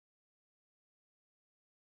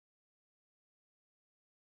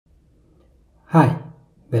Hi,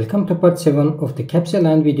 welcome to part 7 of the capsule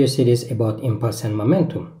line video series about impulse and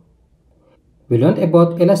momentum. We learned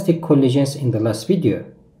about elastic collisions in the last video,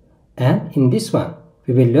 and in this one,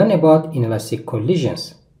 we will learn about inelastic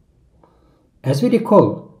collisions. As we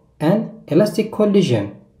recall, an elastic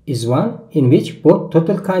collision is one in which both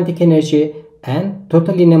total kinetic energy and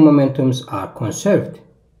total linear momentums are conserved.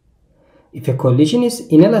 If a collision is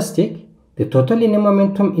inelastic, the total linear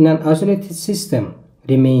momentum in an isolated system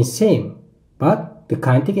remains same, but the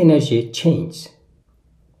kinetic energy changes.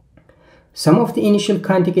 Some of the initial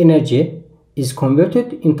kinetic energy is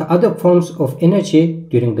converted into other forms of energy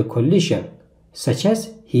during the collision, such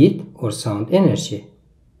as heat or sound energy.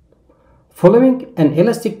 Following an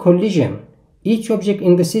elastic collision, each object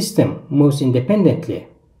in the system moves independently.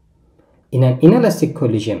 In an inelastic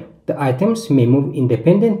collision, the items may move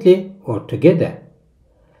independently or together.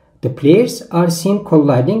 The players are seen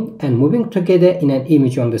colliding and moving together in an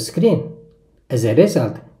image on the screen. As a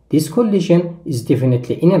result, this collision is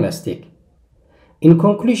definitely inelastic. In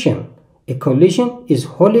conclusion, a collision is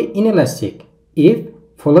wholly inelastic if,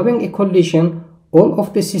 following a collision, all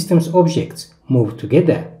of the system's objects move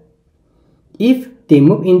together. If they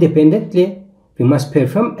move independently, we must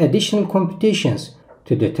perform additional computations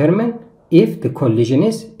to determine if the collision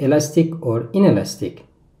is elastic or inelastic.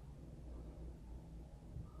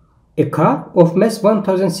 A car of mass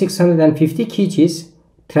 1650 kgs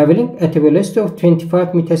traveling at a velocity of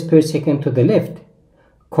 25 meters per second to the left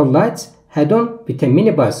collides head-on with a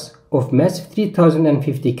minibus of mass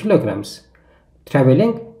 3050 kilograms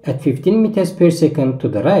traveling at 15 meters per second to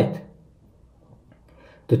the right.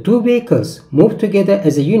 The two vehicles move together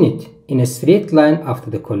as a unit in a straight line after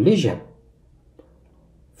the collision.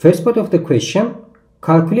 First part of the question,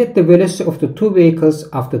 calculate the velocity of the two vehicles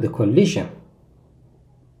after the collision.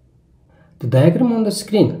 The diagram on the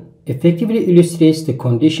screen effectively illustrates the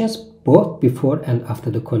conditions both before and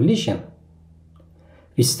after the collision.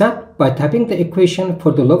 We start by typing the equation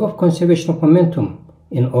for the law of conservation of momentum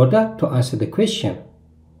in order to answer the question.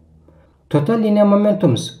 Total linear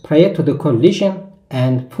momentums prior to the collision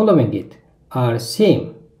and following it are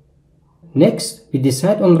same. Next, we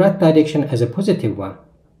decide on right direction as a positive one.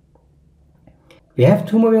 We have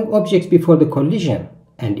two moving objects before the collision,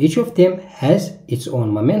 and each of them has its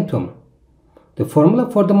own momentum. The formula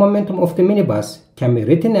for the momentum of the minibus can be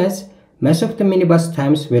written as mass of the minibus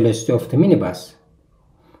times velocity of the minibus.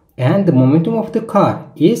 And the momentum of the car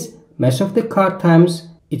is mass of the car times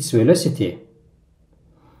its velocity.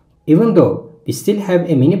 Even though we still have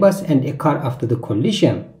a minibus and a car after the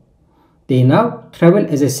collision, they now travel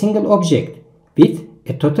as a single object with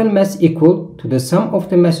a total mass equal to the sum of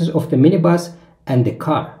the masses of the minibus and the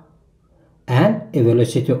car, and a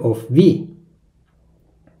velocity of v.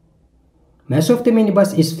 Mass of the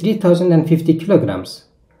minibus is 3050 kilograms,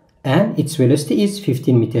 and its velocity is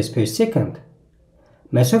 15 meters per second.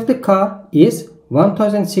 Mass of the car is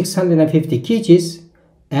 1650 kgs,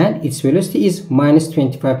 and its velocity is minus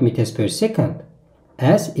 25 meters per second,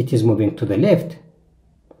 as it is moving to the left.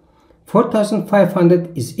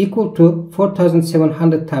 4500 is equal to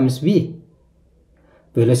 4700 times v.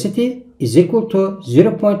 Velocity is equal to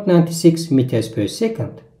 0.96 meters per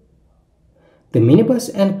second. The minibus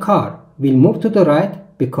and car will move to the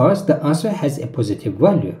right because the answer has a positive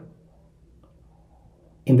value.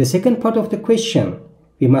 In the second part of the question,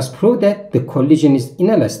 we must prove that the collision is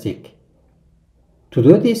inelastic. To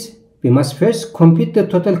do this, we must first compute the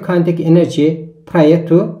total kinetic energy prior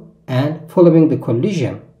to and following the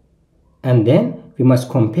collision, and then we must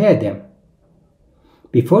compare them.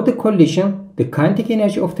 Before the collision, the kinetic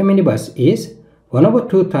energy of the minibus is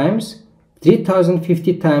 1/2 times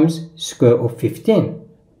 3050 times square of 15.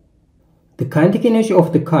 The kinetic energy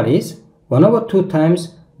of the car is 1/2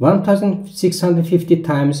 times 1650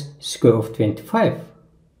 times square of 25.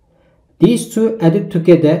 These two added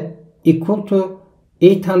together equal to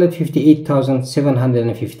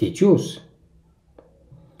 858,750 joules.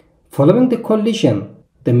 Following the collision,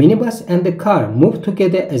 the minibus and the car move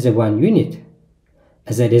together as a one unit.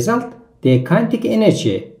 As a result, their kinetic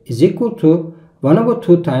energy is equal to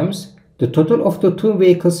 1/2 times the total of the two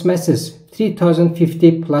vehicles' masses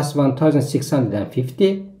 3050 plus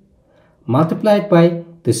 1650 multiplied by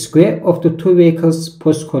the square of the two vehicles'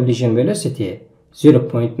 post-collision velocity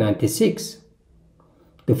 0.96.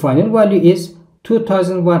 The final value is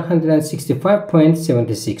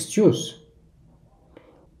 2165.76 joules.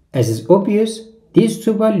 As is obvious, these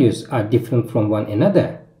two values are different from one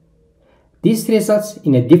another. This results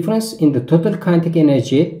in a difference in the total kinetic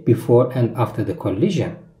energy before and after the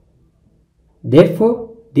collision. Therefore,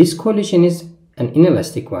 this collision is an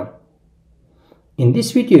inelastic one. In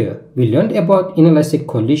this video, we learned about inelastic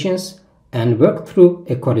collisions and work through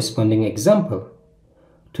a corresponding example.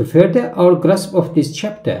 To further our grasp of this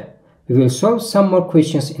chapter, we will solve some more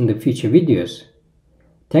questions in the future videos.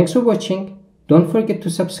 Thanks for watching. Don't forget to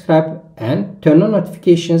subscribe and turn on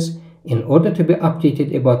notifications in order to be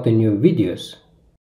updated about the new videos.